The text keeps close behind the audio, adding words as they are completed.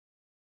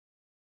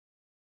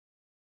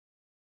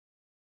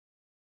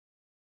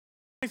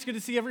It's good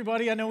to see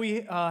everybody. I know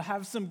we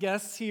have some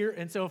guests here,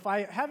 and so if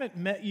I haven't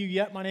met you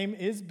yet, my name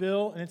is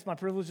Bill, and it's my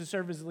privilege to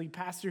serve as the lead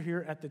pastor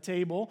here at the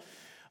table.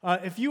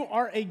 If you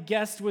are a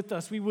guest with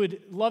us, we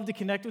would love to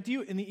connect with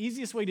you, and the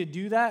easiest way to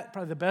do that,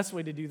 probably the best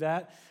way to do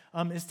that,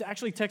 is to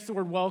actually text the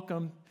word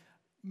welcome.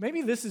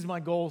 Maybe this is my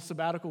goal,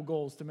 sabbatical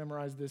goals, to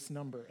memorize this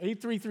number,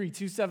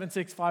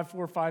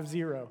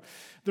 833-276-5450.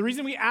 The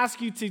reason we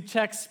ask you to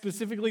text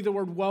specifically the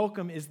word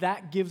welcome is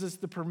that gives us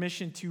the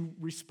permission to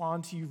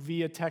respond to you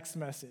via text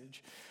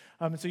message.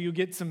 So you'll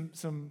get some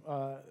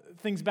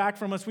things back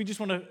from us. We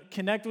just want to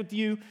connect with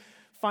you,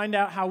 find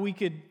out how we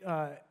could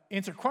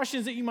answer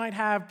questions that you might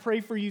have, pray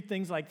for you,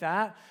 things like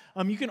that.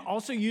 You can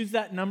also use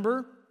that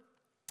number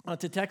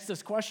to text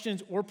us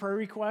questions or prayer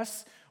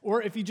requests,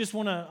 or if you just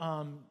want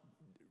to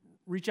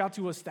reach out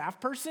to a staff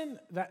person,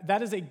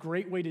 that is a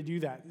great way to do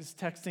that, is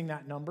texting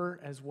that number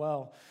as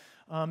well.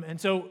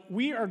 And so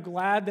we are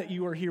glad that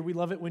you are here. We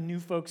love it when new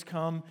folks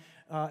come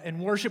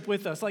and worship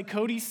with us. Like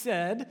Cody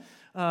said,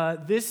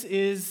 this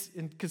is,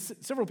 because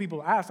several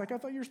people asked, I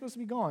thought you were supposed to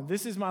be gone.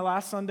 This is my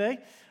last Sunday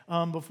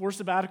before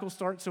sabbatical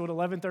starts. So at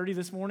 11:30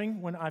 this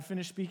morning, when I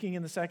finish speaking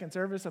in the second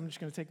service, I'm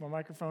just going to take my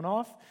microphone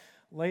off,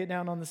 lay it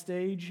down on the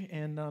stage,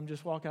 and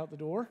just walk out the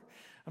door.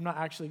 I'm not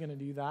actually going to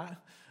do that.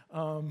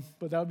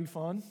 But that would be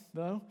fun,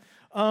 though.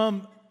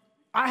 I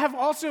have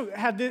also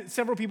had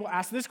several people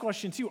ask this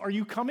question, too. Are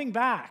you coming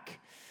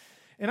back?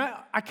 And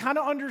I kind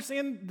of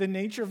understand the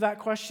nature of that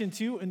question,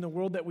 too. In the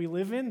world that we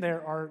live in,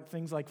 there are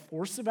things like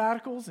forced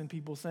sabbaticals and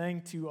people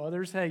saying to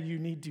others, hey, you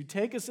need to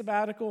take a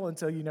sabbatical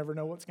until you never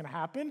know what's going to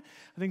happen.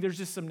 I think there's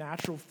just some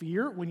natural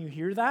fear when you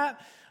hear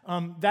that.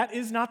 That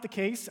is not the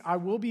case. I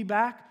will be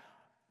back.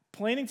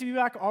 Planning to be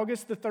back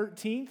August the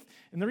 13th.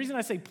 And the reason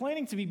I say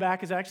planning to be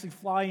back is I actually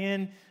fly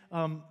in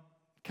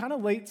kind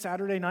of late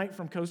Saturday night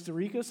from Costa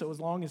Rica, so as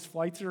long as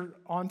flights are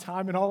on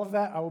time and all of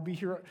that, I will be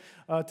here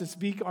to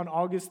speak on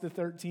August the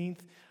 13th.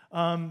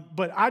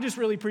 But I just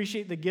really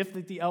appreciate the gift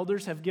that the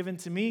elders have given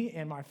to me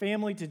and my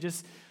family to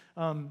just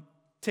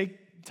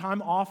take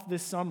time off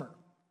this summer.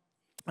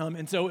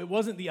 And so it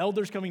wasn't the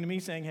elders coming to me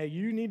saying, hey,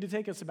 you need to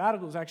take a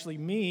sabbatical. It was actually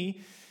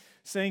me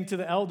saying to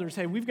the elders,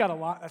 hey, we've got a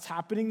lot that's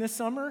happening this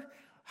summer.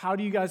 How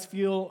do you guys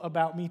feel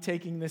about me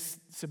taking this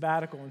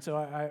sabbatical? And so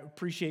I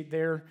appreciate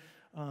their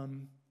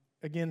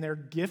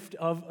gift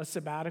of a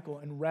sabbatical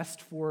and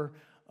rest for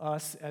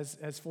us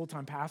as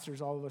full-time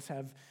pastors. All of us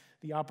have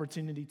the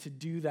opportunity to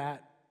do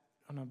that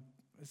on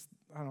it's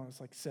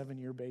like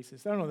 7-year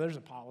basis. I don't know, there's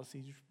a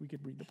policy. We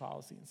could read the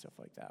policy and stuff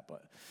like that.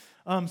 But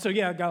so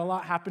yeah, I've got a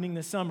lot happening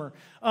this summer.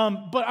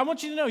 But I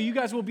want you to know, you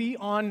guys will be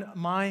on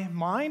my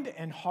mind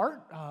and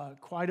heart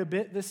quite a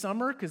bit this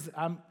summer, because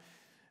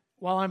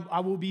while I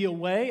will be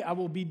away, I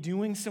will be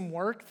doing some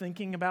work,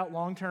 thinking about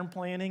long-term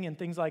planning and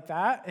things like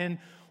that. And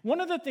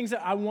one of the things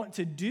that I want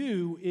to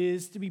do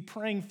is to be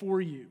praying for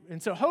you.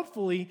 And so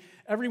hopefully,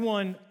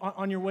 everyone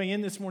on your way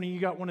in this morning, you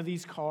got one of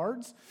these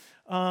cards,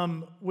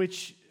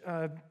 which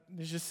it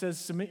just says,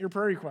 submit your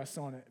prayer requests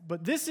on it.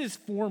 But this is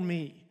for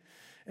me.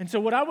 And so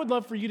what I would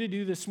love for you to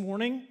do this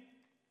morning,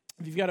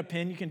 if you've got a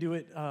pen, you can do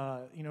it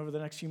over the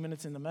next few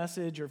minutes in the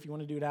message, or if you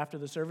want to do it after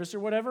the service or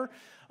whatever.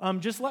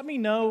 Just let me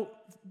know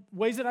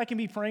ways that I can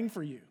be praying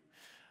for you.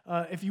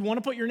 If you want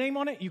to put your name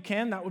on it, you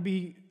can. That would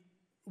be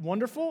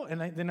wonderful,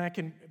 and then I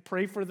can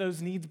pray for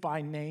those needs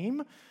by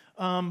name.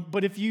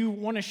 But if you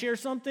want to share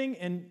something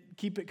and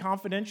keep it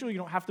confidential, you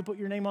don't have to put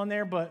your name on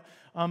there, but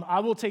I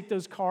will take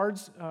those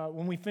cards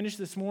when we finish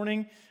this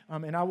morning,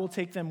 and I will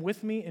take them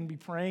with me and be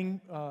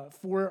praying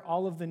for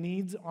all of the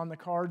needs on the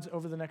cards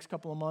over the next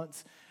couple of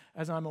months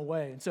as I'm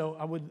away. And so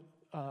I would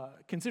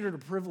consider it a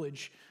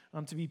privilege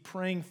to be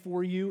praying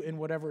for you in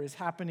whatever is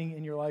happening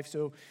in your life.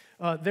 So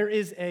there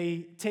is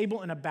a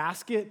table and a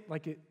basket,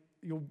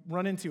 you'll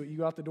run into it. You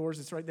go out the doors,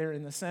 it's right there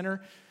in the center.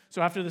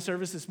 So after the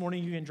service this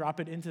morning, you can drop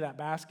it into that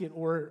basket,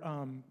 or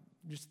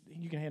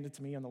you can hand it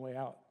to me on the way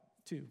out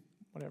too,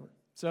 whatever.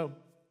 So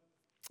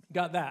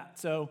got that.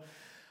 So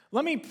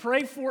let me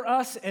pray for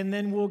us, and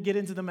then we'll get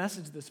into the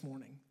message this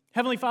morning.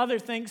 Heavenly Father,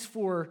 thanks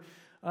for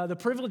the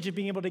privilege of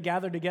being able to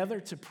gather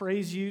together to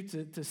praise you,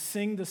 to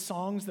sing the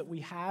songs that we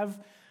have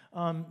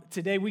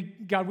today.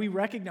 God, we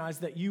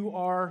recognize that you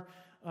are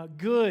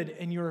good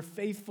and you're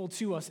faithful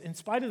to us in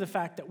spite of the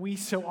fact that we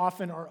so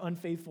often are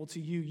unfaithful to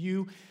you.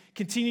 You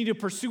continue to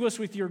pursue us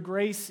with your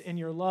grace and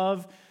your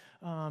love.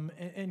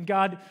 And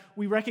God,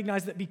 we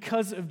recognize that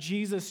because of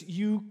Jesus,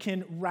 you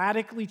can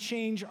radically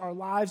change our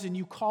lives and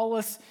you call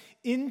us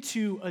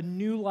into a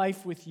new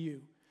life with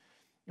you.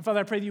 And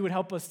Father, I pray that you would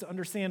help us to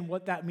understand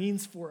what that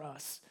means for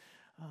us.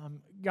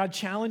 God,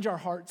 challenge our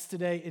hearts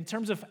today in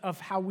terms of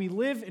how we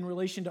live in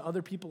relation to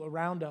other people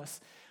around us.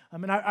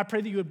 And I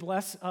pray that you would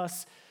bless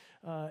us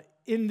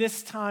in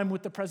this time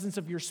with the presence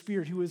of your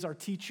Spirit, who is our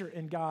teacher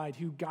and guide,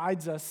 who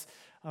guides us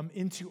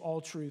into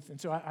all truth. And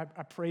so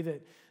I pray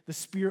that the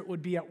Spirit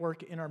would be at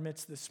work in our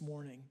midst this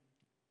morning.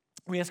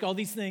 We ask all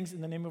these things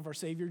in the name of our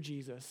Savior,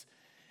 Jesus.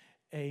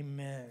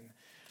 Amen.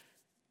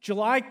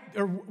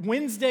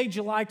 Wednesday,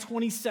 July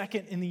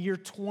 22nd in the year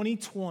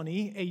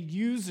 2020, a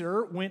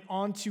user went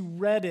onto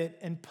Reddit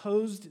and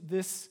posed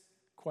this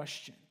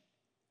question.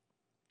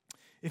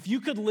 If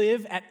you could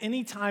live at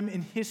any time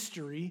in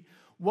history,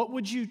 what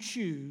would you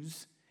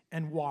choose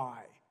and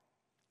why?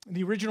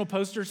 The original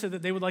poster said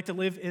that they would like to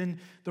live in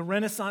the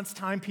Renaissance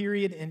time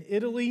period in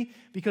Italy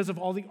because of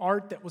all the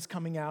art that was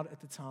coming out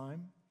at the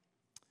time.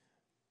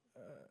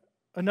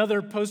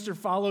 Another poster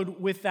followed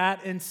with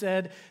that and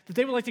said that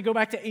they would like to go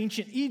back to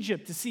ancient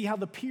Egypt to see how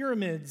the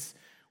pyramids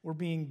were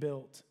being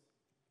built.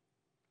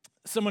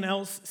 Someone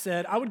else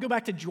said, I would go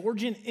back to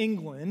Georgian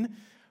England,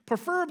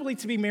 preferably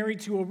to be married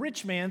to a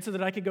rich man so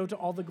that I could go to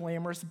all the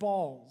glamorous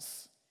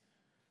balls.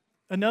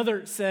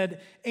 Another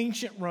said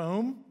ancient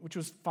Rome, which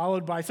was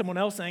followed by someone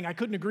else saying, I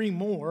couldn't agree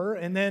more.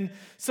 And then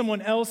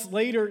someone else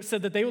later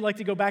said that they would like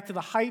to go back to the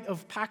height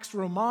of Pax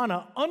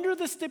Romana under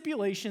the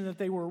stipulation that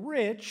they were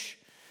rich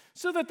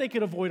so that they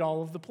could avoid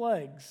all of the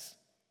plagues.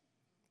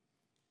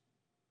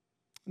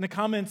 And the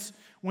comments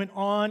went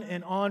on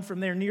and on from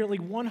there. Nearly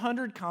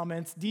 100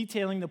 comments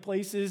detailing the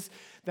places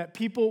that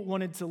people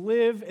wanted to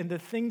live and the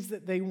things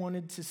that they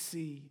wanted to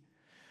see.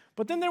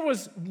 But then there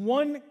was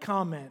one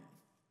comment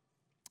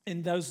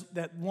in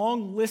that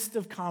long list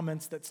of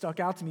comments that stuck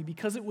out to me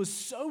because it was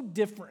so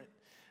different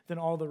than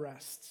all the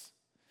rest.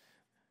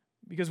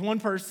 Because one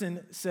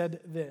person said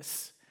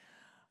this,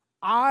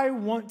 I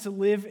want to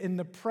live in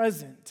the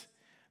present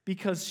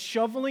because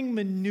shoveling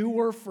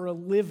manure for a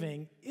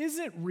living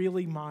isn't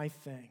really my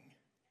thing.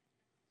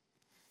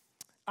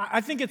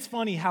 I think it's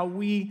funny how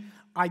we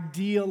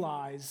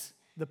idealize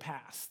the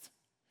past.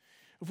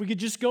 If we could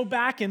just go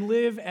back and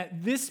live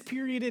at this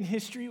period in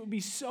history, it would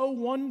be so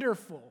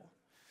wonderful.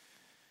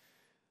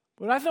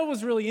 What I thought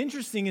was really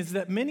interesting is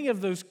that many of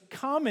those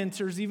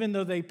commenters, even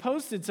though they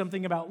posted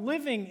something about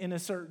living in a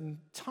certain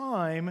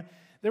time,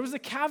 there was a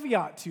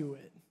caveat to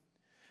it.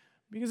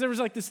 Because there was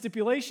like the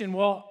stipulation,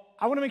 well,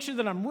 I want to make sure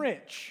that I'm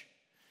rich.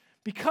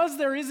 Because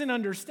there is an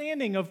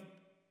understanding of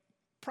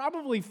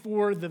probably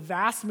for the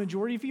vast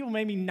majority of people,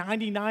 maybe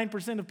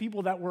 99% of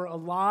people that were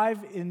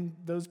alive in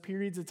those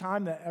periods of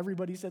time that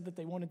everybody said that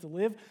they wanted to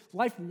live,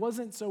 life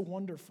wasn't so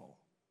wonderful.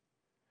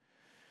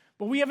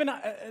 But we have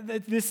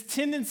this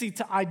tendency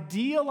to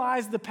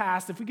idealize the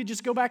past. If we could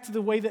just go back to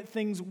the way that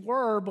things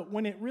were, but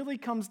when it really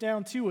comes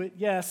down to it,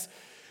 yes,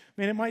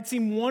 man, it might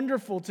seem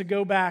wonderful to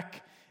go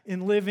back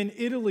and live in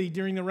Italy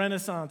during the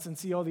Renaissance and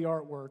see all the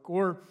artwork.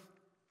 Or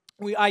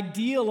we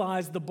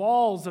idealize the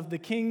balls of the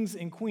kings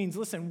and queens.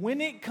 Listen, when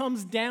it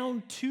comes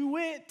down to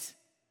it,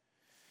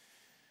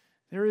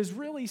 there is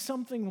really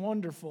something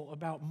wonderful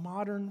about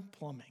modern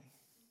plumbing.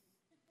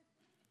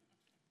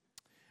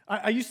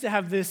 I used to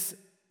have this,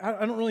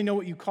 I don't really know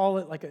what you call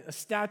it, like a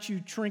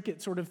statue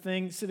trinket sort of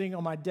thing sitting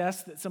on my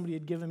desk that somebody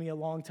had given me a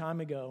long time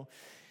ago.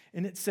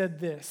 And it said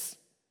this,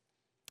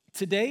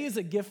 today is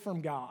a gift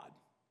from God.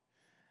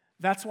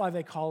 That's why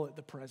they call it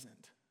the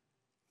present.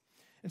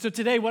 And so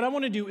today, what I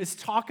want to do is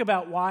talk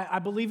about why I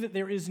believe that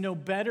there is no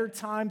better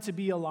time to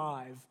be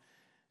alive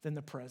than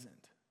the present.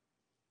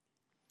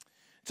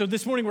 So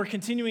this morning, we're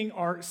continuing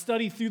our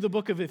study through the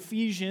book of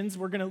Ephesians.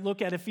 We're going to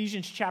look at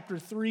Ephesians chapter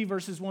 3,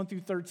 verses 1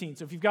 through 13.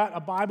 So if you've got a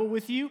Bible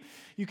with you,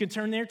 you can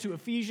turn there to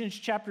Ephesians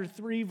chapter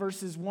 3,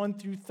 verses 1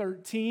 through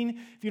 13.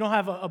 If you don't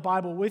have a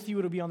Bible with you,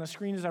 it'll be on the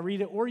screen as I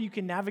read it, or you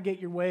can navigate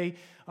your way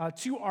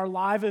to our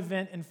live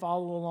event and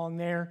follow along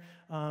there.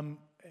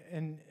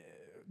 And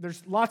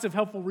there's lots of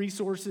helpful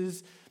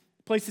resources,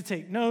 place to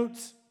take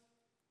notes,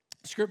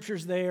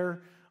 scriptures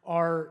there,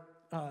 our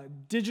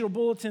digital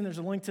bulletin, there's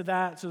a link to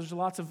that. So there's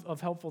lots of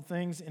helpful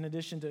things in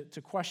addition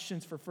to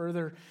questions for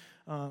further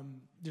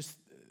just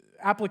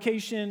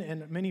application,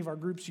 and many of our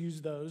groups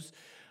use those.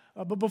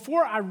 But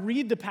before I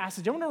read the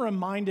passage, I want to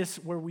remind us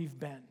where we've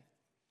been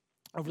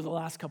over the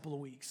last couple of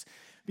weeks.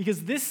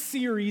 Because this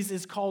series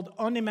is called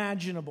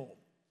Unimaginable.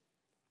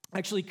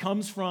 Actually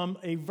comes from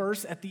a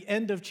verse at the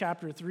end of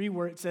chapter 3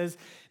 where it says,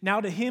 now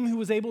to him who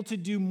was able to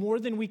do more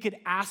than we could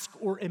ask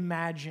or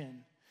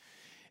imagine.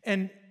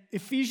 And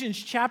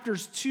Ephesians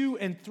chapters 2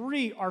 and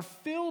 3 are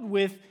filled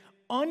with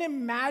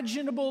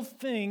unimaginable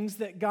things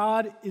that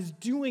God is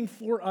doing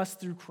for us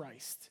through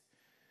Christ.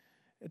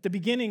 At the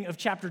beginning of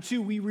chapter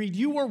 2, we read,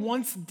 you were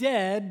once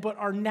dead, but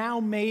are now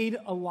made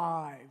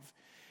alive.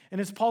 And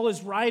as Paul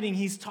is writing,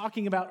 he's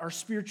talking about our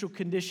spiritual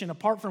condition.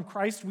 Apart from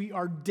Christ, we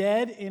are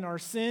dead in our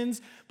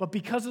sins, but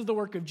because of the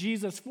work of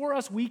Jesus for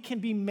us, we can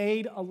be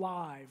made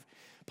alive.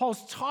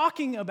 Paul's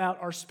talking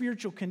about our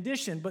spiritual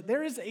condition, but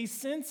there is a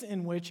sense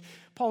in which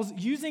Paul's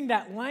using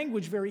that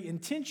language very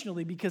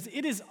intentionally because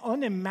it is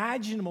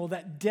unimaginable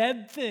that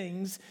dead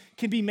things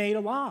can be made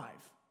alive.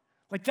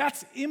 Like,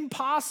 that's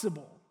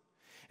impossible.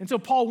 And so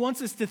Paul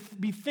wants us to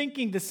be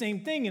thinking the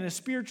same thing in a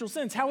spiritual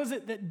sense. How is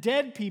it that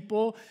dead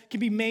people can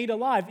be made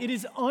alive? It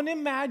is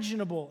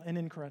unimaginable and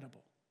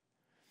incredible.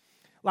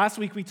 Last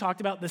week we talked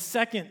about the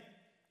second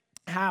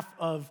half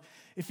of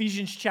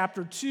Ephesians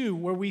chapter 2,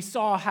 where we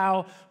saw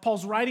how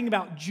Paul's writing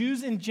about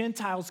Jews and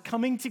Gentiles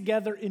coming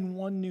together in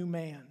one new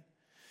man.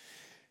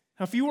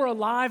 Now, if you were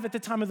alive at the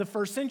time of the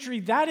first century,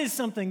 that is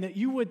something that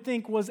you would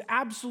think was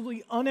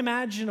absolutely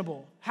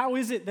unimaginable. How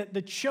is it that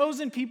the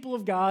chosen people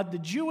of God, the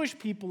Jewish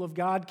people of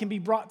God, can be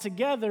brought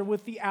together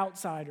with the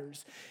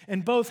outsiders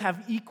and both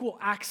have equal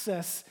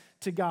access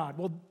to God?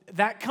 Well,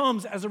 that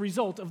comes as a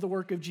result of the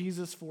work of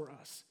Jesus for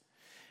us.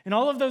 And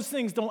all of those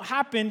things don't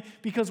happen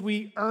because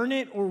we earn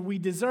it or we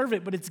deserve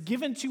it, but it's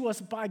given to us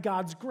by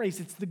God's grace.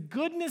 It's the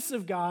goodness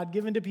of God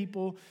given to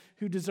people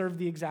who deserve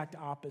the exact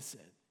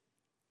opposite.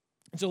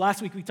 And so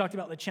last week we talked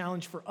about the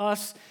challenge for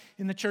us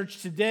in the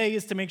church today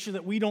is to make sure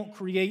that we don't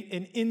create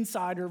an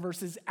insider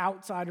versus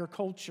outsider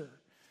culture.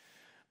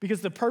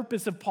 Because the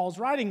purpose of Paul's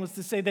writing was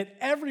to say that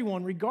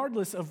everyone,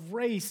 regardless of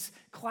race,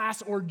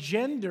 class, or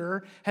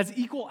gender, has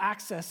equal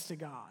access to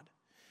God.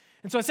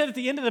 And so I said at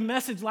the end of the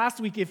message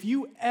last week, if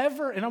you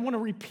ever, and I want to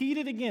repeat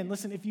it again,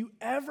 listen, if you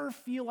ever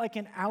feel like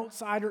an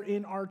outsider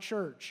in our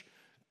church,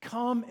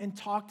 come and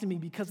talk to me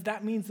because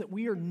that means that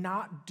we are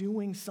not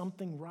doing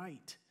something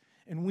right.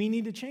 And we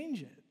need to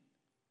change it.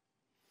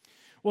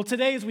 Well,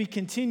 today as we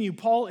continue,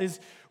 Paul is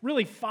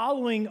really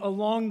following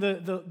along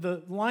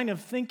the line of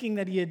thinking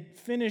that he had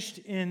finished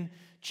in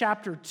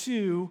chapter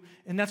 2,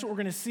 and that's what we're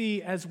going to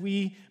see as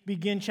we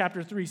begin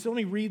chapter 3. So let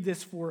me read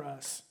this for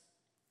us.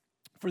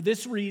 For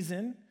this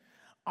reason,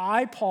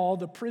 I, Paul,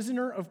 the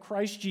prisoner of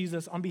Christ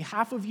Jesus, on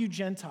behalf of you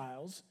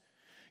Gentiles,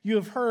 you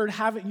have heard,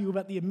 haven't you,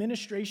 about the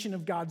administration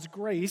of God's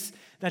grace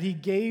that he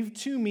gave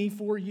to me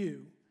for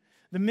you.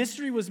 The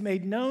mystery was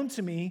made known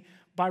to me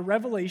by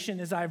revelation,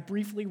 as I have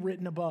briefly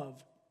written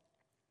above.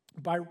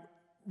 By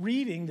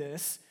reading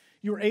this,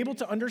 you are able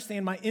to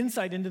understand my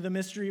insight into the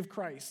mystery of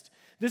Christ.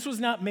 This was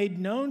not made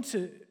known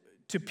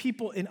to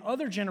people in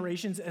other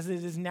generations as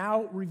it is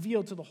now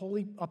revealed to the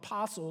holy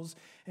apostles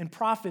and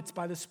prophets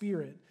by the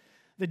Spirit.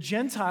 The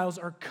Gentiles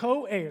are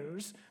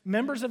co-heirs,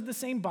 members of the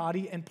same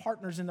body, and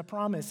partners in the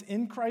promise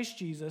in Christ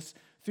Jesus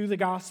through the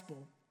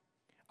gospel.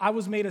 I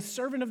was made a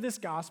servant of this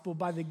gospel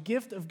by the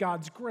gift of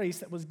God's grace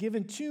that was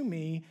given to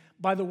me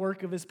by the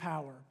work of his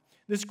power.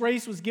 This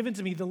grace was given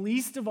to me, the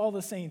least of all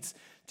the saints,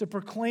 to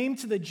proclaim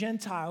to the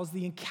Gentiles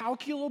the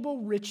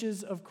incalculable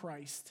riches of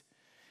Christ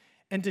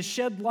and to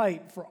shed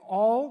light for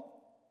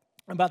all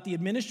about the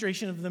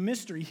administration of the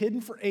mystery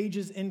hidden for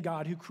ages in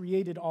God who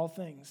created all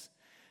things.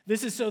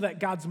 This is so that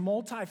God's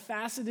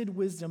multifaceted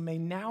wisdom may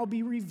now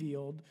be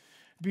revealed,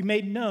 be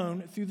made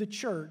known through the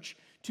church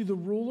to the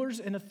rulers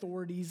and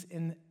authorities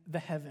in the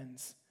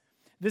heavens.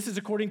 This is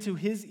according to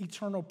his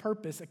eternal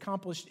purpose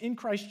accomplished in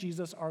Christ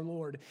Jesus our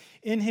Lord.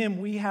 In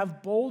him we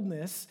have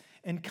boldness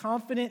and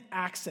confident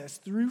access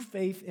through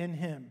faith in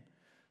him.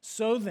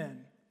 So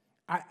then,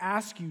 I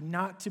ask you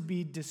not to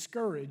be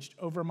discouraged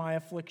over my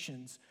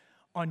afflictions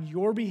on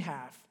your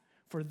behalf,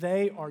 for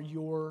they are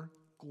your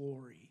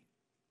glory.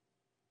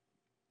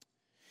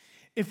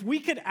 If we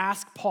could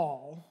ask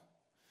Paul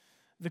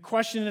the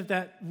question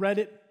that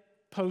Reddit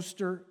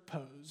poster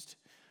posed,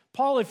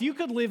 Paul, if you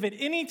could live at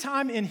any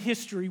time in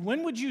history,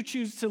 when would you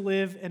choose to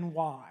live and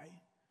why?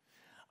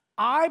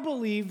 I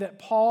believe that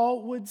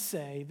Paul would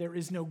say there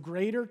is no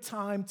greater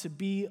time to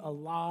be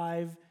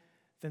alive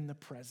than the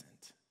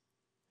present.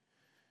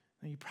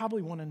 Now, you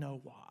probably want to know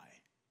why.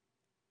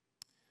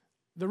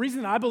 The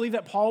reason I believe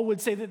that Paul would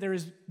say that there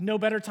is no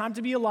better time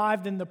to be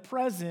alive than the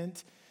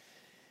present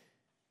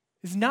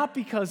is not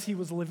because he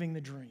was living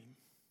the dream.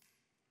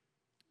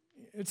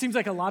 It seems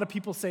like a lot of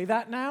people say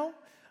that now.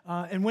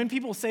 And when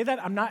people say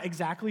that, I'm not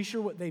exactly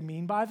sure what they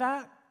mean by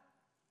that.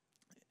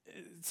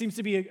 It seems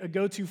to be a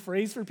go-to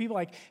phrase for people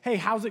like, hey,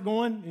 how's it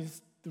going?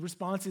 The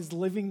response is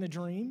living the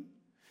dream.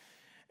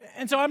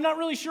 And so I'm not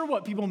really sure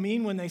what people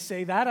mean when they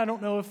say that. I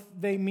don't know if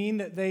they mean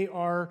that they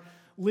are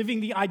living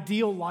the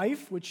ideal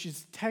life, which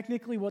is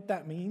technically what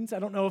that means. I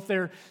don't know if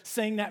they're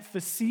saying that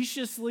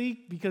facetiously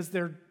because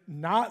they're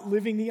not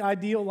living the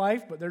ideal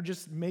life, but they're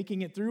just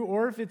making it through,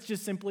 or if it's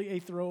just simply a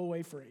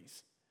throwaway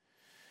phrase.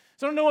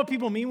 So I don't know what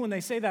people mean when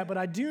they say that, but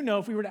I do know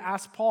if we were to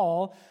ask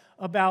Paul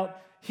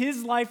about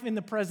his life in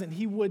the present,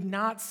 he would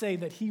not say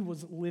that he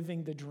was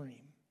living the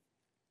dream.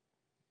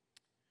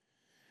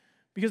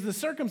 Because the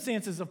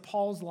circumstances of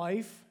Paul's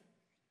life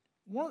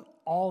weren't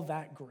all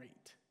that great.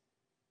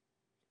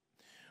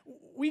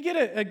 We get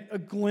a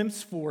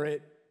glimpse for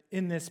it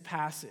in this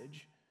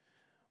passage.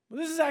 But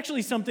this is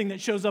actually something that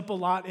shows up a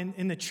lot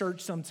in the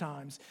church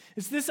sometimes.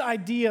 It's this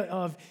idea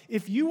of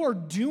if you are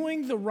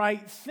doing the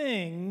right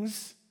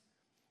things,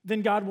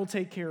 then God will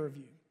take care of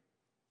you.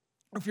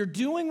 If you're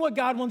doing what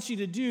God wants you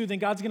to do, then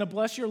God's going to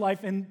bless your life,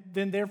 and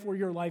then therefore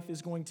your life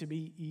is going to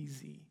be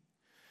easy.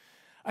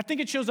 I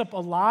think it shows up a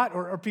lot,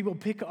 or people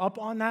pick up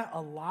on that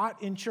a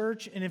lot in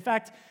church. And in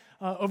fact,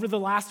 over the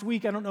last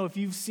week, I don't know if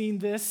you've seen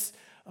this,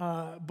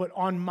 but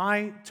on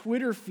my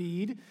Twitter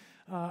feed,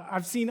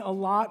 I've seen a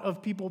lot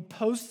of people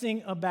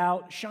posting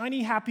about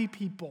shiny, happy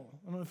people.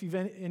 I don't know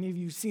if any of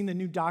you have seen the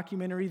new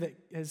documentary that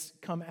has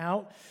come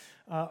out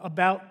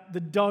about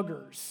the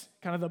Duggars,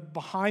 kind of the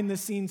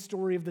behind-the-scenes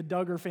story of the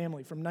Duggar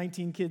family from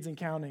 19 Kids and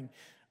Counting.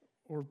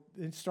 Or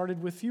it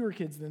started with fewer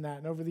kids than that,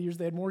 and over the years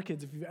they had more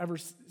kids, if you've ever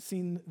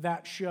seen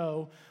that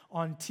show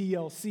on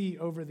TLC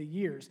over the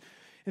years.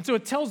 And so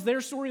it tells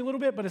their story a little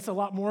bit, but it's a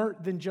lot more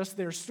than just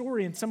their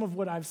story. And some of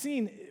what I've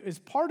seen is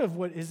part of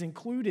what is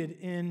included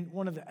in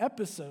one of the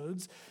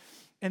episodes.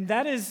 And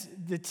that is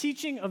the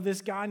teaching of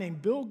this guy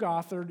named Bill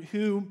Gothard,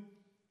 who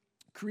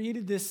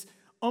created this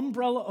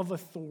umbrella of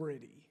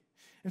authority.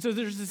 And so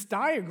there's this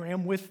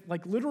diagram with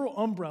like literal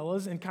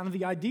umbrellas, and kind of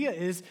the idea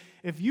is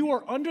if you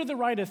are under the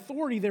right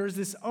authority, there's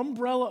this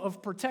umbrella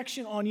of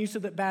protection on you so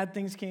that bad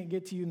things can't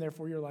get to you, and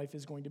therefore your life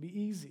is going to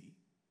be easy.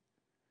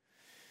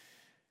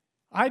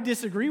 I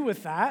disagree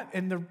with that,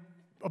 and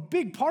a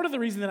big part of the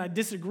reason that I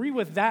disagree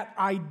with that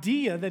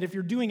idea that if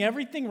you're doing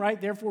everything right,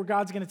 therefore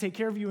God's going to take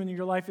care of you and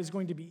your life is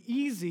going to be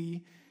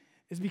easy,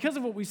 is because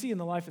of what we see in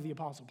the life of the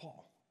Apostle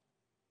Paul.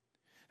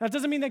 Now, it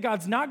doesn't mean that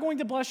God's not going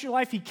to bless your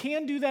life. He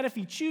can do that if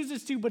he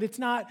chooses to, but it's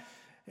not,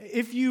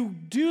 if you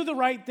do the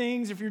right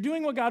things, if you're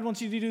doing what God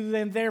wants you to do,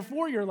 then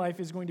therefore your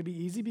life is going to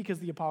be easy, because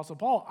the Apostle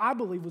Paul, I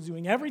believe, was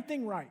doing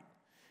everything right,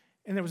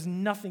 and there was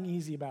nothing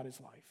easy about his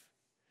life.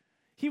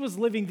 He was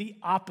living the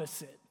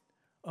opposite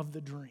of the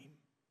dream.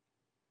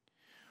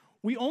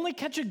 We only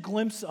catch a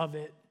glimpse of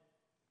it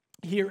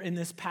here in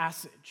this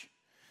passage.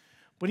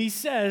 But he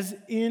says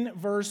in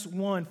verse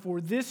 1,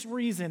 "For this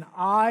reason,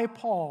 I,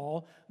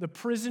 Paul, the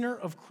prisoner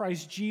of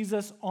Christ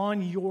Jesus,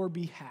 on your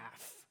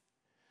behalf."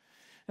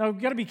 Now,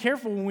 we've got to be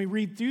careful when we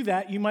read through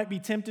that. You might be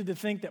tempted to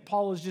think that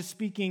Paul is just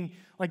speaking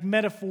like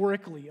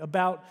metaphorically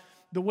about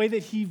the way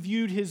that he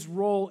viewed his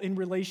role in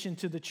relation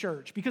to the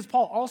church. Because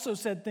Paul also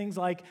said things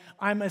like,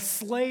 "I'm a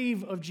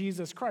slave of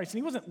Jesus Christ." And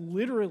he wasn't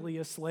literally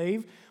a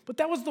slave, but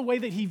that was the way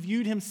that he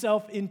viewed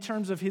himself in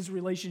terms of his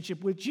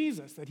relationship with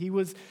Jesus, that he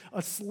was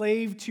a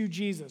slave to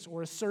Jesus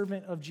or a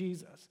servant of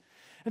Jesus.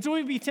 And so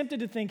we'd be tempted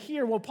to think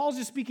here, well, Paul's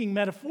just speaking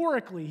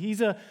metaphorically.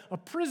 He's a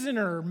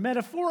prisoner,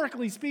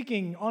 metaphorically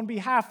speaking, on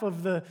behalf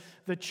of the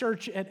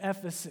church at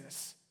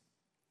Ephesus.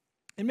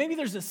 And maybe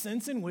there's a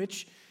sense in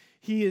which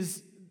he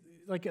is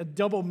like a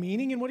double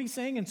meaning in what he's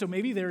saying, and so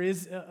maybe there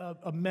is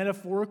a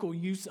metaphorical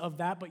use of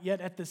that, but yet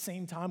at the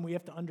same time, we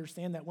have to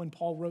understand that when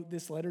Paul wrote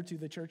this letter to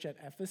the church at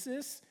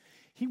Ephesus,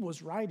 he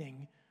was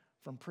writing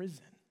from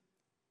prison.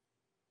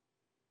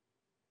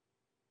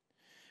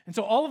 And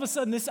so all of a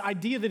sudden, this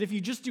idea that if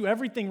you just do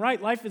everything right,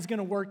 life is going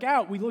to work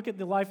out, we look at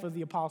the life of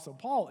the Apostle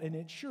Paul, and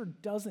it sure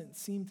doesn't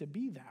seem to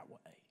be that way.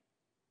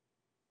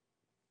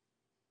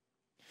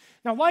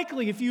 Now,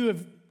 likely, if you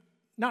have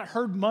not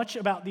heard much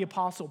about the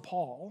Apostle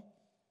Paul,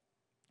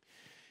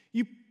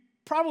 you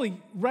probably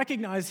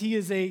recognize he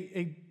is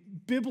a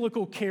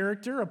biblical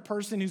character, a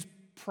person who's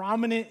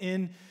prominent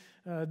in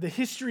the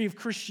history of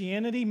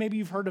Christianity. Maybe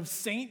you've heard of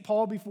Saint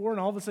Paul before, and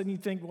all of a sudden you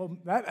think, well,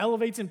 that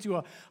elevates him to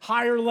a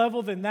higher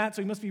level than that,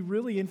 so he must be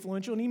really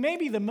influential. And he may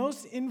be the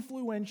most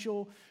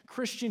influential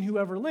Christian who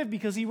ever lived,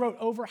 because he wrote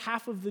over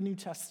half of the New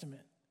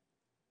Testament.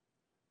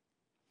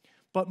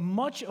 But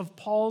much of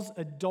Paul's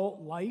adult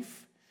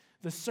life,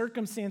 the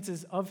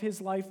circumstances of his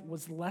life,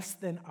 was less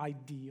than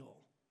ideal.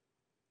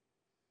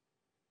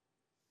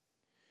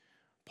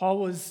 Paul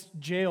was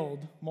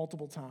jailed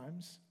multiple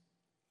times,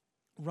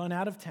 run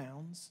out of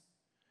towns,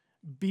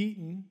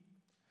 beaten,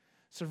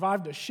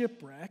 survived a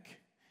shipwreck,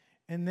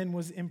 and then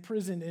was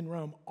imprisoned in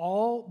Rome,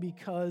 all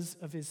because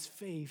of his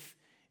faith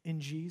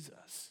in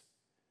Jesus.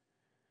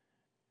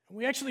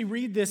 We actually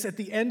read this at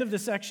the end of the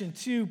section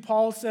too.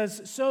 Paul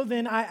says, "So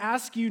then I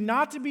ask you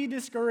not to be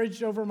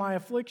discouraged over my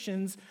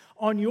afflictions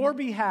on your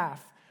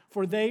behalf,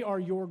 for they are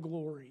your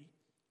glory."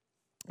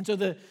 And so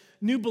the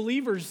new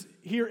believers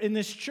here in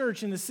this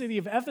church in the city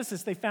of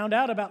Ephesus, they found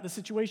out about the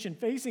situation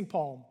facing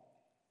Paul,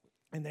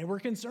 and they were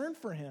concerned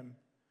for him.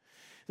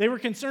 They were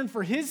concerned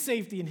for his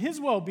safety and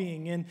his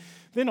well-being, and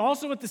then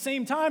also at the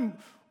same time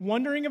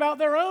wondering about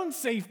their own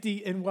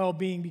safety and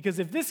well-being, because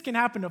if this can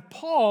happen to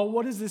Paul,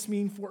 what does this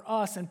mean for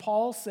us? And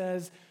Paul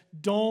says,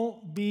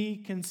 don't be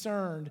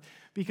concerned,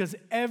 because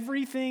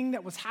everything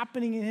that was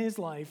happening in his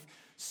life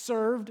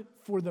served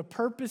for the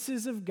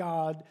purposes of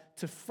God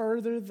to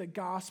further the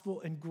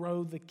gospel and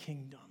grow the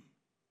kingdom.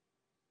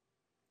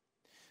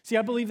 See,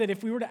 I believe that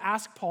if we were to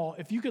ask Paul,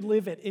 if you could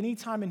live at any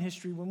time in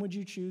history, when would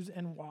you choose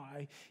and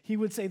why? He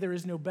would say there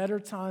is no better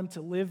time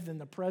to live than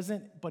the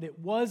present, but it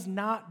was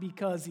not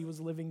because he was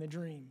living the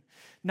dream,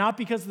 not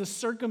because the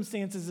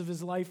circumstances of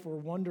his life were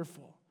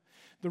wonderful.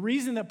 The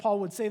reason that Paul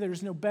would say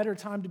there's no better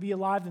time to be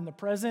alive than the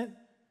present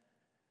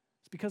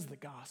is because of the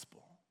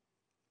gospel.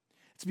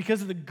 It's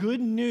because of the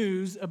good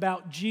news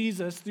about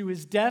Jesus through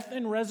his death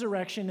and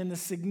resurrection and the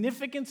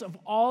significance of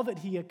all that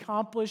he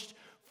accomplished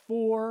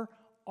for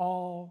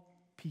all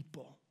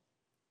people.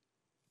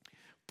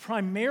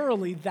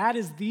 Primarily, that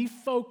is the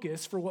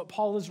focus for what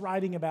Paul is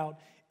writing about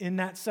in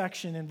that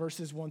section in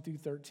verses 1 through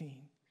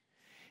 13.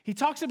 He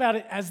talks about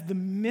it as the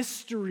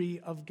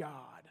mystery of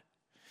God.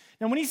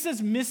 Now, when he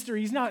says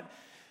mystery, he's not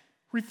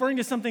referring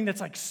to something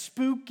that's like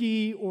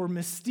spooky or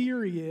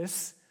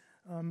mysterious.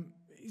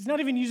 He's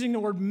not even using the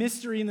word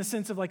mystery in the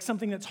sense of like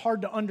something that's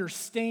hard to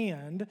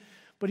understand,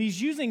 but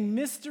he's using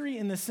mystery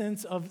in the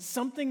sense of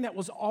something that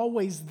was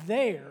always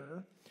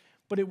there,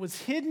 but it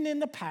was hidden in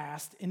the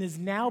past and is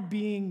now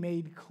being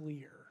made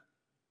clear.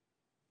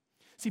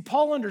 See,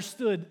 Paul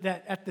understood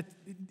that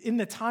in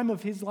the time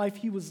of his life,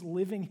 he was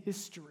living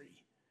history.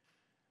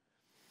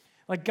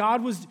 Like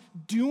God was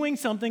doing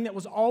something that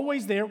was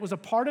always there. It was a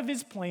part of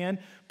his plan.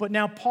 But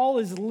now Paul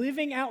is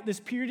living out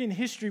this period in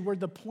history where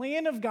the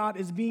plan of God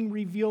is being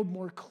revealed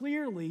more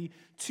clearly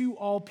to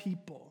all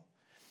people.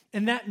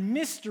 And that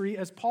mystery,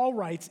 as Paul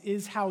writes,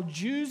 is how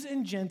Jews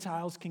and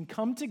Gentiles can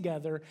come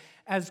together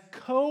as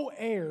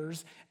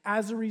co-heirs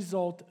as a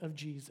result of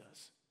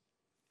Jesus.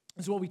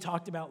 This is what we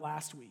talked about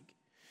last week.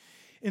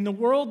 In the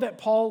world that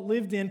Paul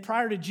lived in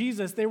prior to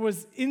Jesus, there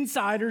was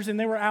insiders and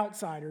there were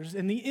outsiders.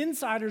 And the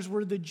insiders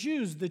were the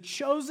Jews, the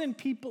chosen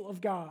people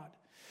of God.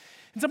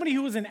 And somebody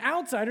who was an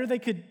outsider, they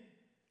could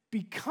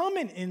become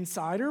an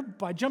insider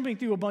by jumping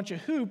through a bunch of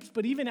hoops.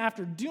 But even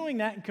after doing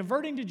that and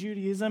converting to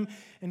Judaism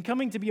and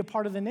coming to be a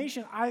part of the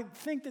nation, I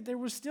think that there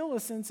was still a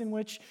sense in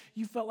which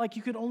you felt like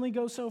you could only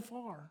go so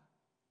far.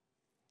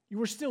 You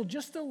were still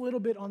just a little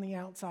bit on the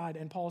outside,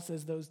 and Paul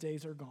says those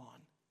days are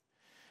gone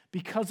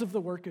because of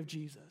the work of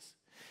Jesus.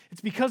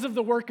 It's because of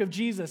the work of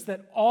Jesus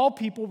that all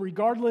people,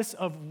 regardless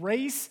of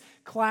race,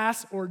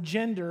 class, or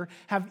gender,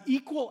 have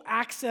equal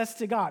access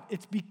to God.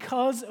 It's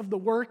because of the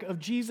work of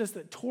Jesus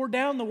that tore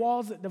down the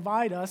walls that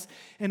divide us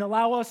and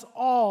allow us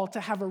all to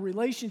have a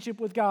relationship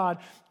with God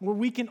where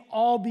we can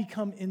all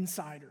become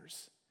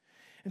insiders.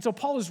 And so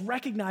Paul is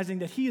recognizing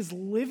that he is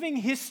living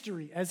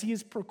history as he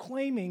is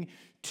proclaiming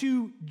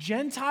to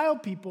Gentile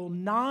people,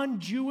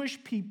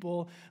 non-Jewish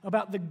people,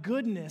 about the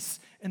goodness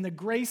and the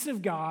grace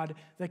of God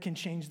that can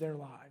change their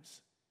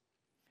lives.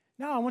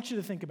 Now, I want you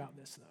to think about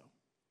this, though.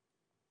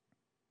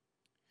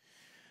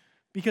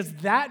 Because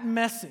that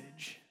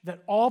message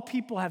that all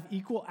people have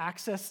equal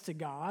access to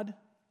God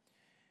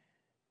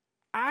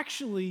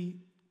actually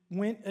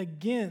went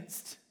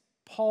against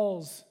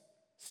Paul's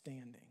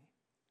standing.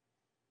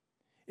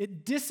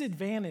 It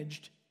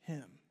disadvantaged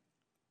him.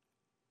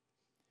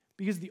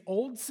 Because the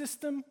old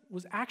system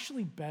was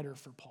actually better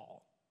for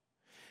Paul.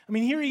 I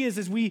mean, here he is,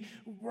 as we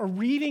are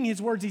reading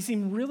his words, he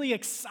seemed really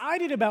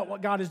excited about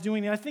what God is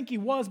doing, and I think he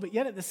was, but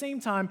yet at the same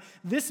time,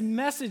 this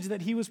message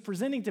that he was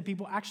presenting to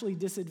people actually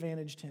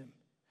disadvantaged him.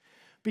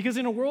 Because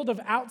in a world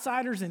of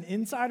outsiders and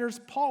insiders,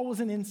 Paul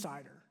was an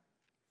insider.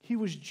 He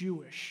was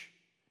Jewish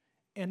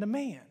and a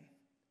man.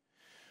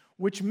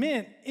 Which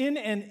meant in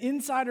an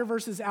insider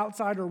versus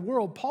outsider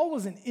world, Paul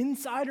was an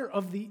insider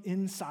of the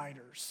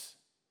insiders.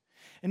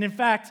 And in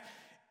fact,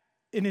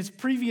 in his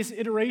previous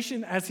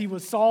iteration, as he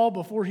was Saul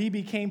before he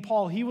became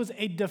Paul, he was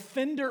a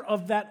defender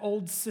of that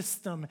old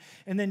system.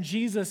 And then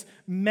Jesus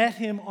met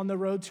him on the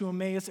road to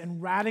Emmaus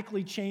and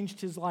radically changed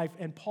his life.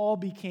 And Paul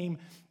became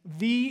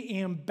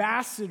the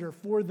ambassador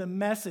for the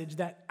message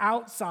that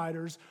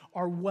outsiders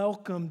are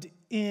welcomed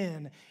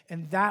in.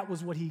 And that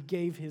was what he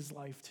gave his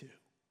life to.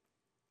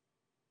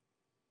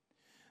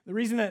 The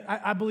reason that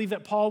I believe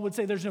that Paul would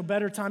say there's no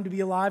better time to be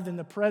alive than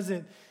the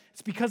present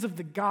is because of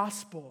the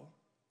gospel.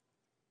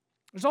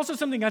 There's also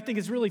something I think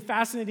is really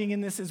fascinating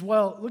in this as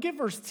well. Look at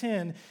verse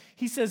 10.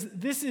 He says,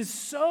 "This is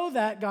so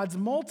that God's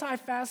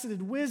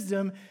multifaceted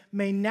wisdom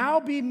may now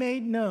be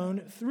made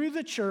known through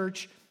the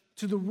church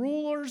to the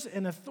rulers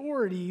and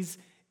authorities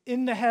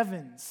in the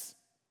heavens."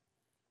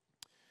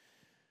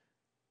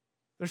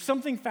 There's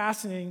something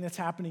fascinating that's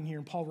happening here,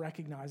 and Paul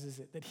recognizes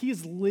it, that he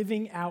is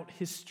living out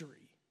history.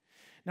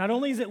 Not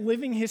only is it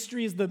living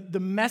history as the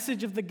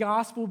message of the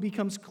gospel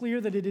becomes clear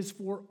that it is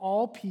for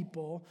all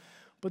people,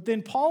 but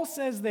then Paul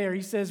says there,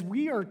 he says,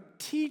 we are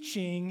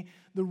teaching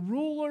the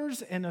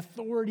rulers and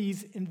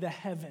authorities in the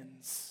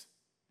heavens.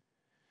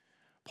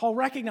 Paul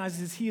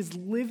recognizes he is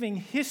living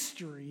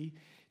history,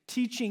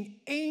 teaching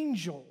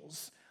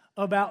angels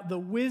about the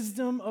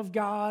wisdom of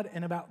God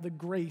and about the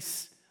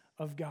grace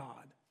of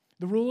God.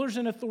 The rulers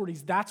and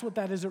authorities, that's what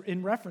that is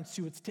in reference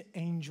to. It's to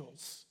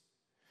angels.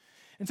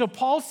 And so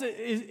Paul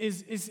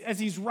is as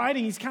he's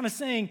writing, he's kind of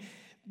saying,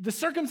 the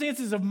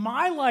circumstances of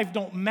my life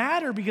don't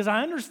matter because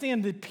I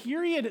understand the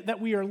period that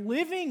we are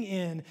living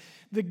in.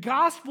 The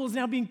gospel is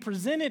now being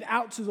presented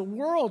out to the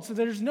world, so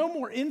there's no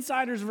more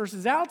insiders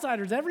versus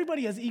outsiders.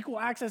 Everybody has equal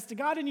access to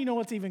God, and you know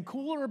what's even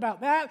cooler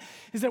about that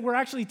is that we're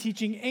actually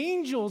teaching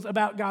angels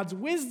about God's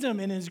wisdom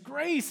and his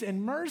grace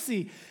and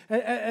mercy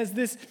as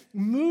this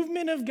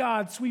movement of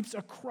God sweeps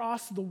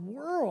across the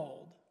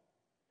world.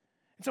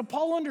 And so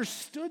Paul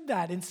understood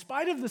that. In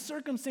spite of the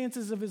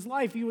circumstances of his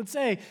life, he would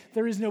say,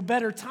 there is no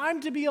better time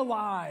to be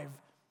alive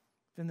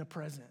than the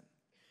present.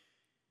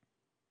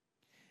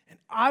 And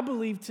I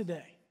believe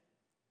today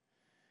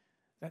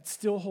that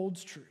still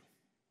holds true.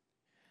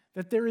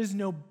 That there is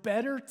no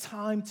better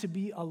time to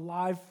be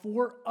alive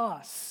for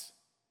us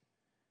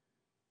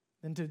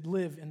than to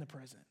live in the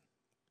present.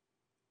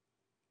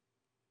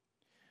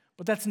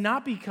 But that's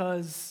not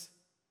because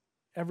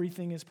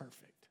everything is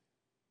perfect.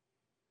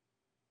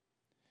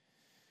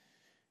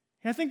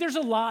 And I think there's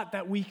a lot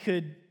that we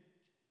could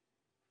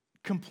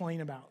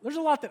complain about. There's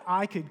a lot that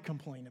I could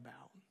complain about.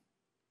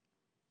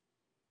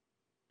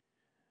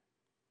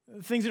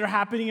 Things that are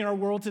happening in our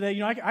world today. You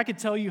know, I could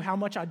tell you how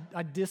much I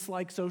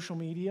dislike social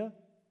media.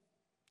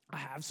 I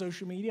have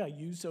social media. I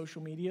use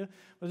social media.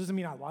 But it doesn't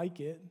mean I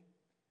like it.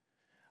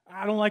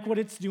 I don't like what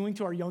it's doing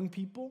to our young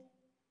people.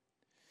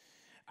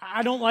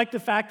 I don't like the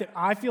fact that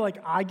I feel like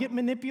I get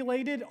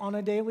manipulated on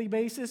a daily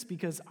basis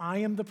because I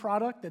am the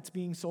product that's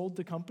being sold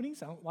to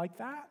companies. I don't like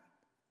that.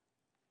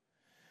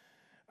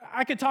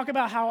 I could talk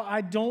about how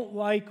I don't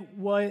like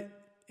what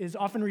is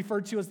often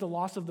referred to as the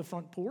loss of the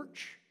front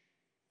porch,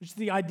 which is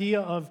the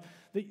idea of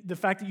the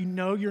fact that you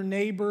know your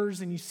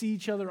neighbors and you see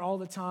each other all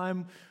the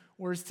time,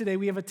 whereas today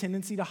we have a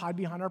tendency to hide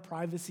behind our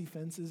privacy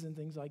fences and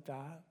things like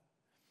that.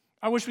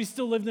 I wish we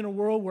still lived in a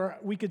world where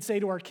we could say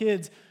to our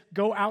kids,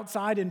 go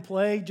outside and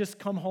play, just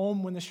come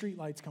home when the street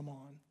lights come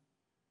on.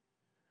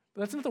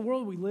 But that's not the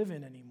world we live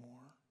in anymore.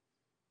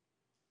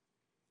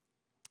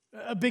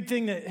 A big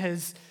thing that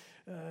has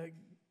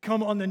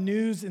come on the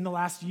news in the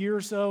last year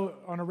or so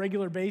on a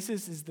regular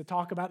basis is the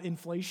talk about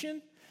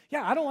inflation.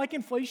 Yeah, I don't like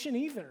inflation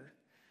either.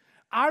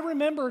 I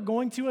remember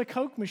going to a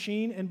Coke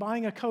machine and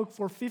buying a Coke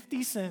for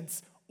 50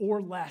 cents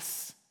or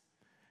less.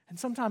 And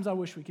sometimes I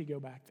wish we could go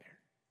back there.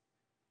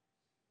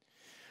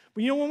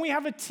 But when we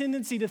have a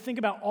tendency to think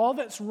about all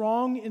that's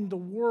wrong in the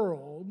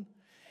world,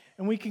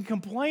 and we can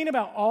complain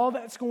about all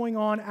that's going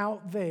on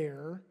out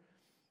there,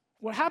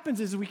 what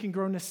happens is we can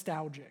grow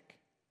nostalgic.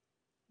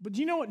 But do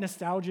you know what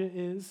nostalgia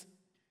is?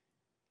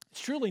 It's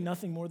truly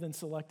nothing more than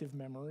selective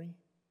memory.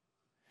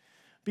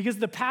 Because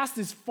the past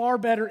is far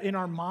better in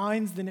our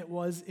minds than it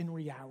was in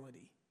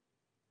reality.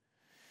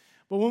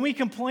 But when we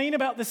complain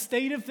about the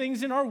state of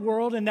things in our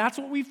world, and that's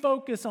what we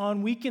focus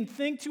on, we can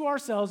think to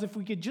ourselves, if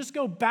we could just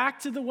go back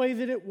to the way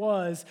that it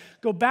was,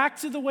 go back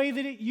to the way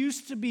that it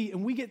used to be,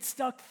 and we get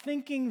stuck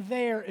thinking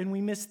there, and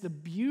we miss the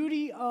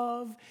beauty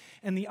of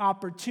and the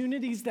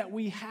opportunities that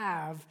we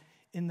have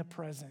in the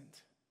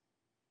present.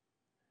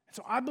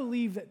 So I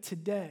believe that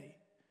today,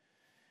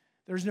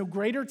 there's no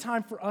greater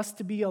time for us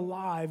to be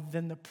alive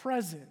than the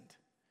present.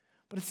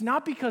 But it's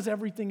not because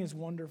everything is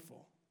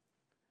wonderful.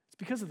 It's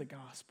because of the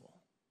gospel.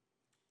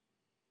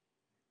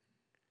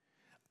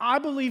 I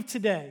believe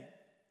today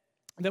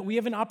that we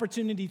have an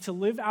opportunity to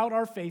live out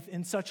our faith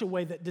in such a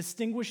way that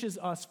distinguishes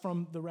us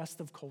from the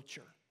rest of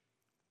culture.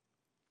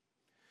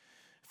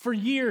 For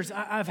years,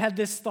 I've had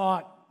this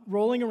thought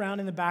rolling around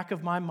in the back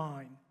of my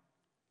mind.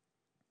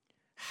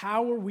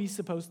 How are we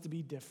supposed to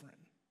be different?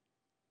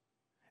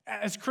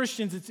 As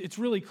Christians, it's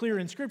really clear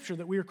in Scripture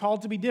that we are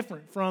called to be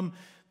different from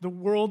the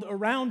world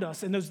around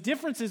us. And those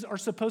differences are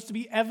supposed to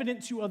be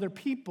evident to other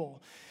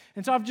people.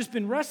 And so I've just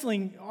been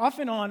wrestling off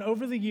and on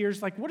over the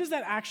years, like, what does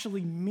that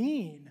actually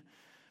mean?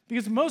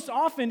 Because most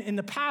often in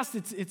the past,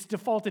 it's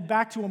defaulted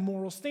back to a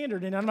moral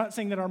standard. And I'm not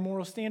saying that our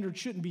moral standard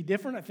shouldn't be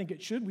different. I think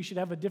it should. We should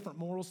have a different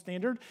moral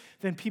standard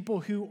than people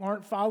who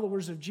aren't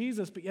followers of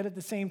Jesus. But yet at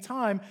the same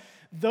time,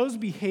 those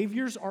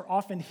behaviors are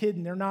often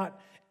hidden. They're not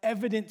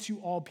evident to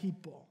all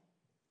people.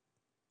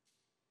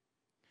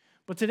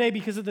 But today,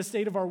 because of the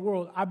state of our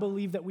world, I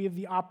believe that we have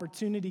the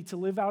opportunity to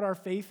live out our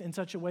faith in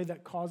such a way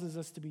that causes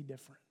us to be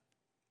different.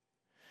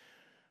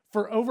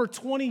 For over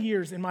 20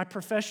 years in my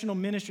professional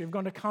ministry, I've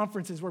gone to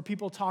conferences where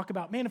people talk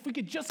about, man, if we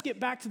could just get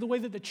back to the way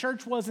that the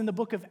church was in the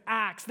book of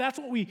Acts, that's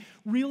what we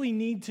really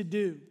need to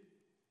do.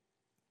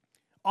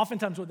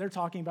 Oftentimes what they're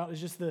talking about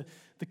is just the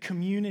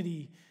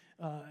community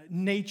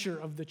nature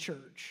of the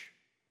church.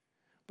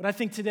 But I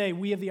think today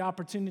we have the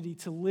opportunity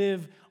to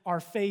live our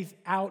faith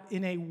out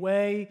in a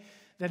way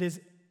that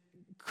is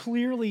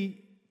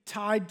clearly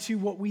tied to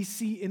what we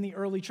see in the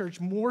early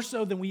church, more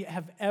so than we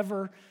have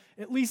ever,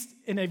 at least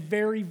in a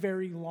very,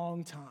 very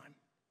long time.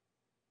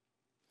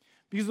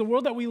 Because the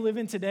world that we live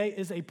in today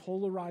is a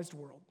polarized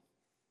world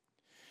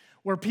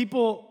where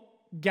people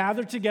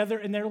gather together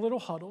in their little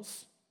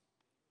huddles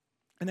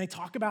and they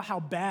talk about how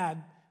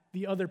bad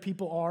the other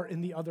people are in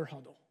the other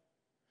huddle.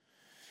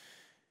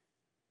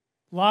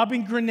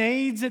 Lobbing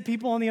grenades at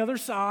people on the other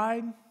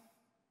side,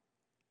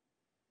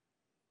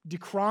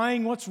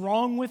 decrying what's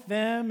wrong with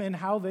them and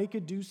how they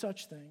could do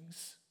such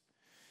things.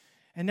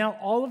 And now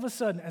all of a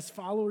sudden, as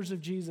followers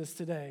of Jesus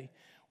today,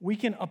 we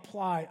can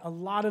apply a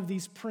lot of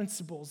these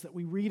principles that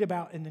we read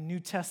about in the New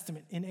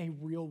Testament in a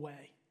real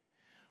way,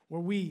 where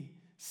we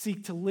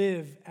seek to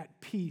live at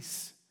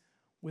peace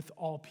with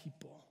all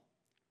people,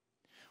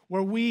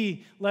 where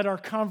we let our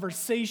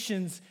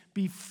conversations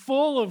be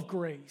full of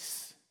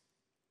grace,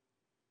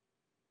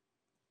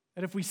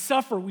 that if we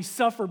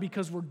suffer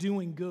because we're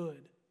doing good.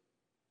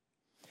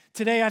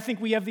 Today, I think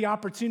we have the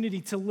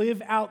opportunity to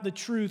live out the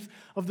truth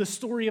of the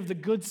story of the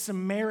Good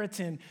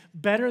Samaritan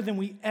better than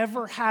we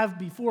ever have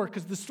before.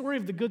 Because the story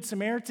of the Good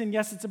Samaritan,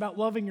 yes, it's about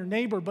loving your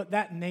neighbor, but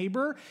that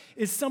neighbor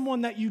is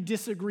someone that you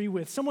disagree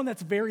with, someone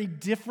that's very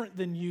different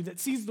than you, that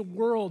sees the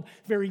world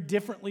very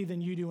differently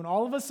than you do. And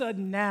all of a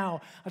sudden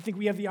now, I think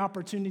we have the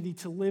opportunity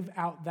to live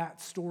out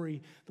that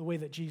story the way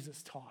that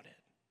Jesus taught it.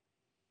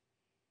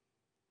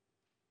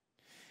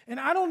 And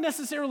I don't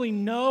necessarily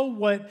know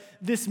what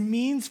this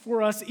means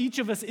for us, each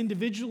of us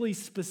individually,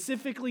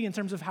 specifically in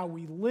terms of how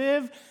we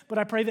live, but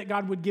I pray that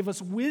God would give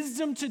us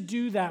wisdom to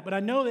do that. But I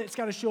know that it's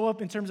got to show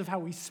up in terms of how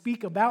we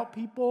speak about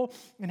people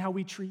and how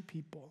we treat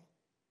people.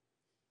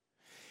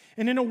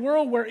 And in a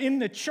world where in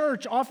the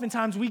church,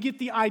 oftentimes we get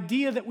the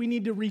idea that we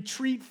need to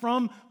retreat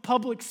from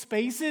public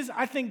spaces,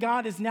 I think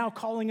God is now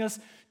calling us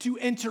to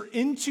enter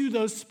into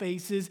those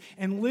spaces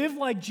and live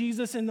like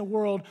Jesus in the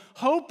world,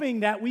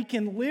 hoping that we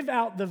can live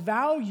out the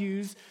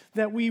values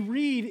that we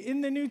read in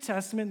the New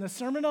Testament, in the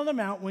Sermon on the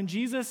Mount, when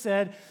Jesus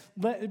said,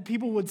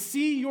 people would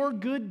see your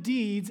good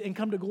deeds and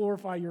come to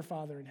glorify your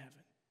Father in heaven.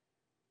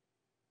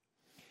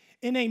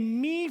 In a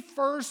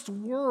me-first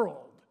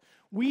world,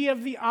 we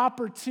have the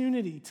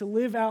opportunity to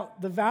live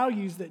out the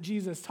values that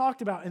Jesus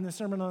talked about in the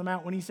Sermon on the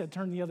Mount when he said,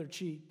 turn the other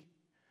cheek.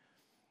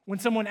 When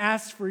someone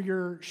asks for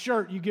your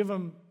shirt, you give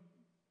them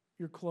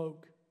your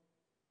cloak.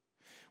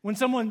 When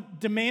someone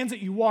demands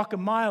that you walk a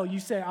mile, you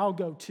say, I'll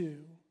go too.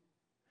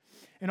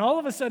 And all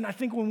of a sudden, I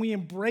think when we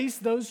embrace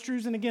those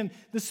truths, and again,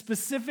 the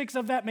specifics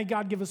of that, may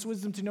God give us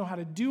wisdom to know how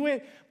to do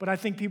it, but I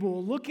think people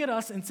will look at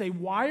us and say,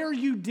 why are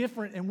you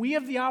different? And we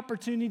have the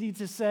opportunity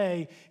to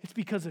say, it's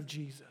because of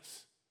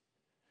Jesus.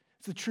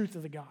 It's the truth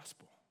of the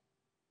gospel.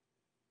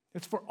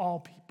 It's for all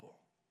people.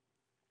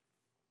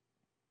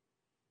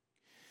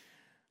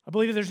 I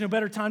believe that there's no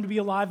better time to be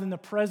alive than the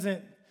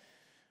present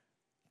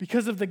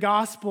because of the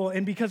gospel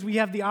and because we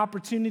have the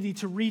opportunity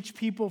to reach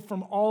people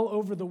from all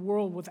over the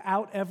world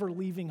without ever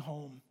leaving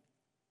home.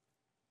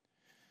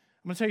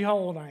 I'm going to tell you how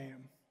old I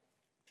am.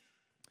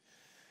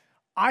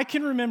 I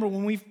can remember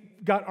when we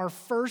got our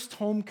first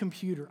home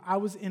computer. I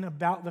was in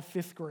about the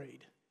 5th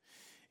grade.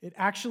 It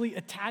actually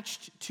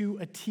attached to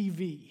a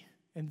TV.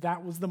 And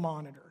that was the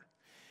monitor.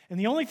 And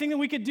the only thing that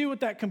we could do with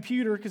that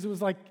computer, because it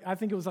was I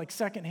think it was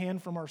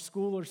secondhand from our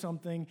school or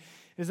something,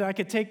 is that I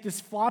could take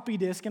this floppy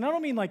disk, and I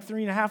don't mean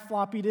 3.5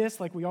 floppy disks,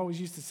 like we always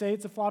used to say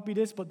it's a floppy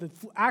disk, but the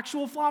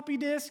actual floppy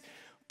disk,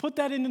 put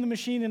that into the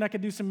machine and I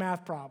could do some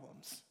math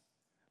problems.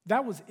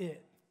 That was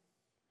it.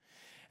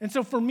 And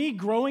so for me,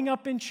 growing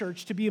up in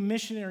church, to be a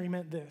missionary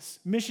meant this.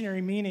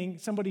 Missionary meaning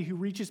somebody who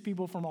reaches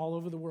people from all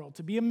over the world.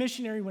 To be a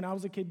missionary when I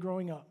was a kid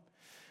growing up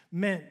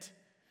meant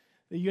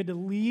that you had to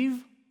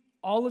leave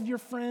all of your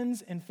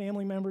friends and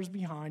family members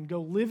behind,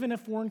 go live in a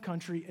foreign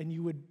country, and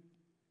you would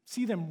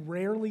see them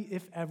rarely,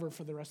 if ever,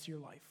 for the rest of your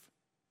life.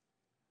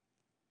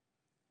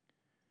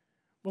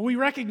 But we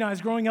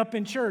recognized growing up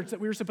in church that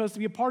we were supposed to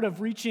be a part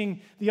of reaching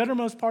the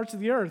uttermost parts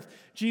of the earth.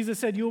 Jesus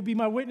said, you will be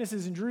my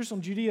witnesses in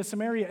Jerusalem, Judea,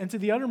 Samaria, and to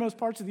the uttermost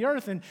parts of the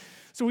earth. And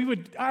so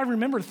I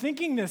remember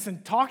thinking this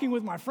and talking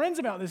with my friends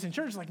about this in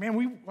church, man,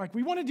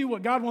 we want to do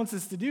what God wants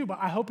us to do, but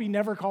I hope he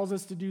never calls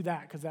us to do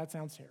that because that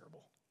sounds terrible.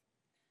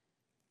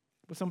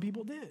 But some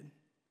people did.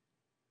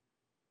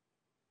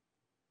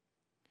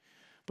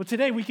 But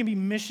today we can be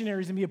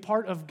missionaries and be a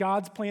part of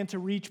God's plan to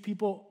reach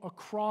people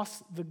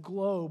across the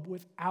globe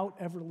without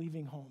ever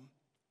leaving home.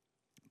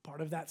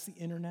 Part of that's the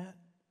internet.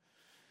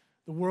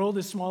 The world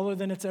is smaller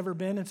than it's ever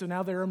been, and so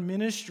now there are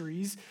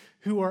ministries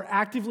who are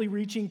actively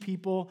reaching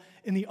people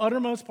in the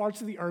uttermost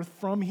parts of the earth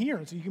from here,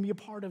 and so you can be a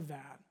part of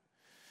that.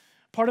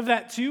 Part of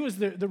that, too, is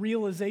the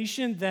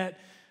realization that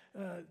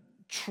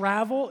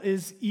travel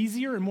is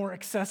easier and more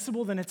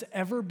accessible than it's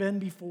ever been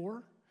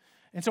before.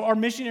 And so our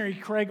missionary,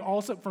 Craig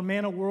Alsop from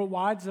Manna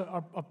Worldwide, is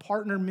a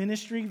partner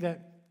ministry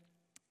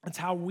that's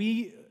how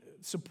we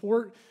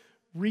support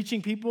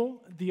reaching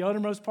people, the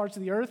uttermost parts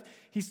of the earth.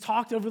 He's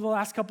talked over the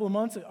last couple of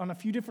months on a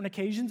few different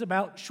occasions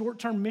about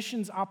short-term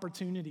missions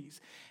opportunities.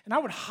 And I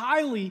would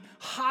highly,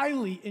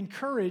 highly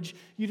encourage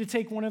you to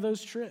take one of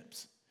those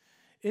trips.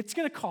 It's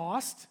going to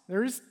cost.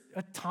 There's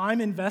a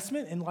time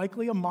investment and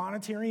likely a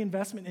monetary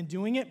investment in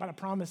doing it, but I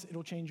promise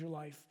it'll change your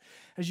life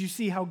as you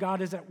see how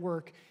God is at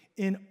work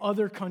in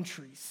other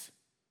countries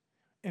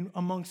and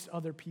amongst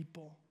other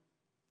people.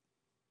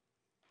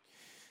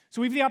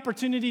 So we have the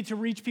opportunity to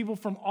reach people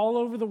from all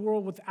over the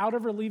world without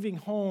ever leaving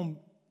home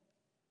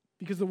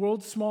because the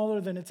world's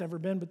smaller than it's ever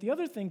been. But the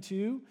other thing,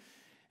 too,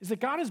 is that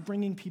God is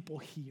bringing people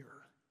here.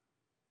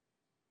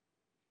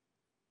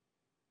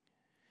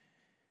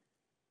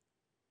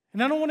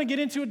 And I don't want to get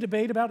into a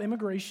debate about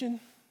immigration.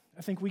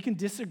 I think we can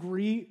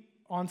disagree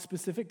on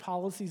specific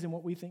policies and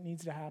what we think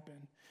needs to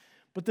happen.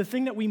 But the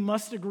thing that we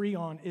must agree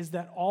on is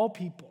that all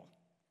people,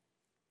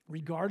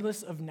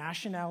 regardless of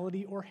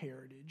nationality or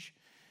heritage,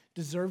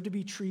 deserve to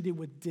be treated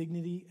with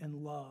dignity and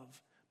love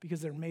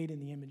because they're made in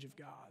the image of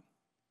God.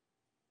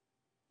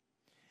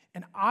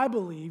 And I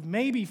believe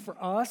maybe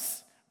for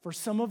us, for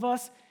some of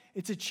us,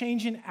 it's a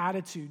change in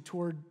attitude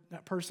toward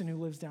that person who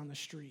lives down the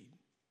street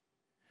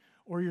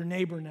or your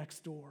neighbor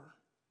next door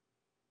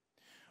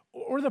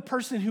or the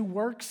person who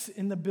works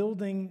in the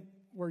building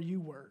where you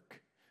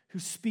work, who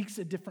speaks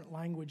a different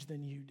language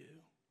than you do.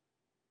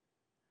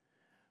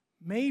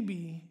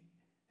 Maybe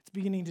it's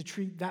beginning to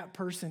treat that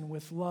person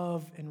with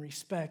love and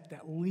respect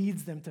that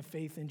leads them to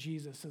faith in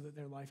Jesus so that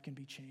their life can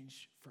be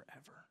changed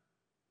forever.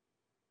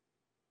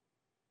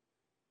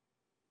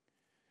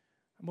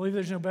 I believe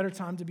there's no better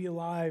time to be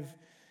alive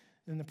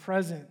than the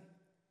present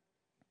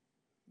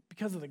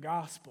because of the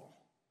gospel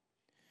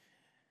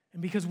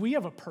and because we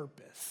have a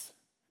purpose.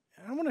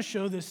 And I want to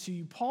show this to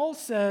you. Paul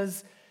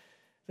says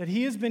that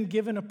he has been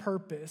given a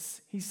purpose.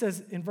 He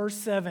says in verse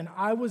 7,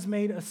 I was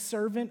made a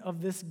servant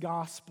of this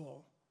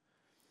gospel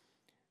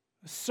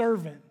a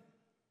servant.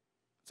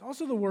 It's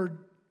also the word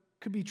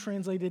could be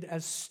translated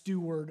as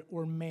steward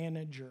or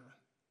manager.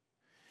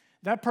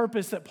 That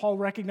purpose that Paul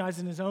recognized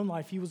in his own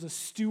life, he was a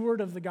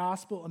steward of the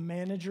gospel, a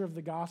manager of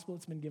the gospel.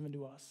 It's been given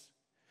to us.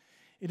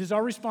 It is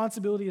our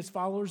responsibility as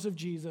followers of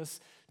Jesus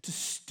to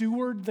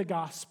steward the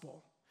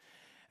gospel.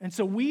 And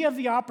so we have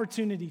the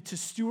opportunity to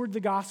steward the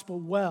gospel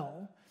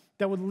well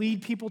that would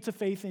lead people to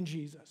faith in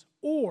Jesus.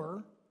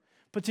 Or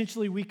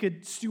potentially we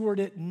could steward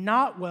it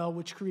not well,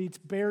 which creates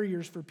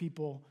barriers for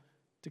people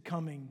to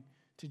coming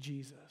to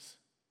Jesus.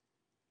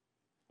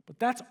 But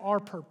that's our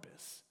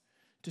purpose,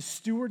 to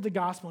steward the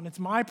gospel. And it's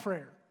my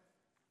prayer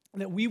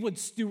that we would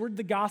steward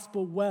the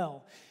gospel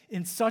well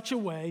in such a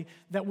way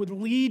that would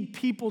lead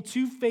people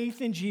to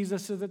faith in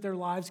Jesus so that their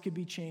lives could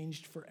be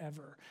changed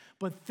forever.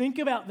 But think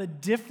about the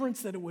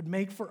difference that it would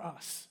make for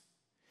us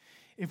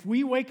if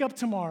we wake up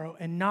tomorrow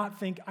and not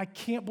think, I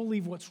can't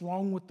believe what's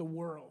wrong with the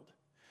world.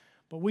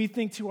 But we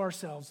think to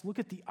ourselves, look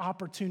at the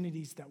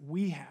opportunities that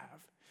we have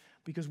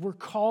because we're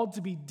called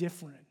to be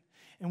different.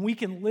 And we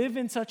can live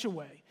in such a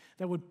way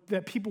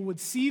that people would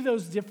see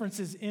those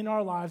differences in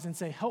our lives and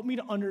say, help me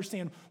to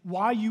understand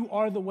why you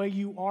are the way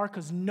you are,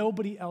 because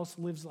nobody else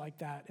lives like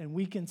that. And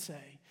we can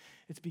say,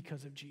 it's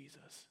because of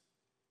Jesus.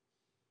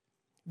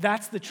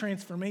 That's the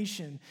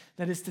transformation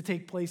that is to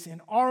take place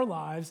in our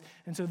lives.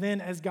 And so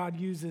then as God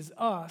uses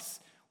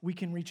us, we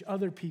can reach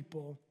other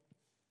people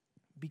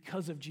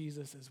because of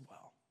Jesus as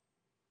well.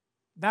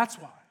 That's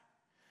why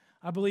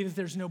I believe that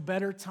there's no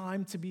better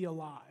time to be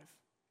alive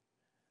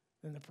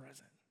than the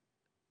present.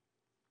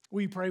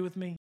 Will you pray with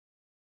me?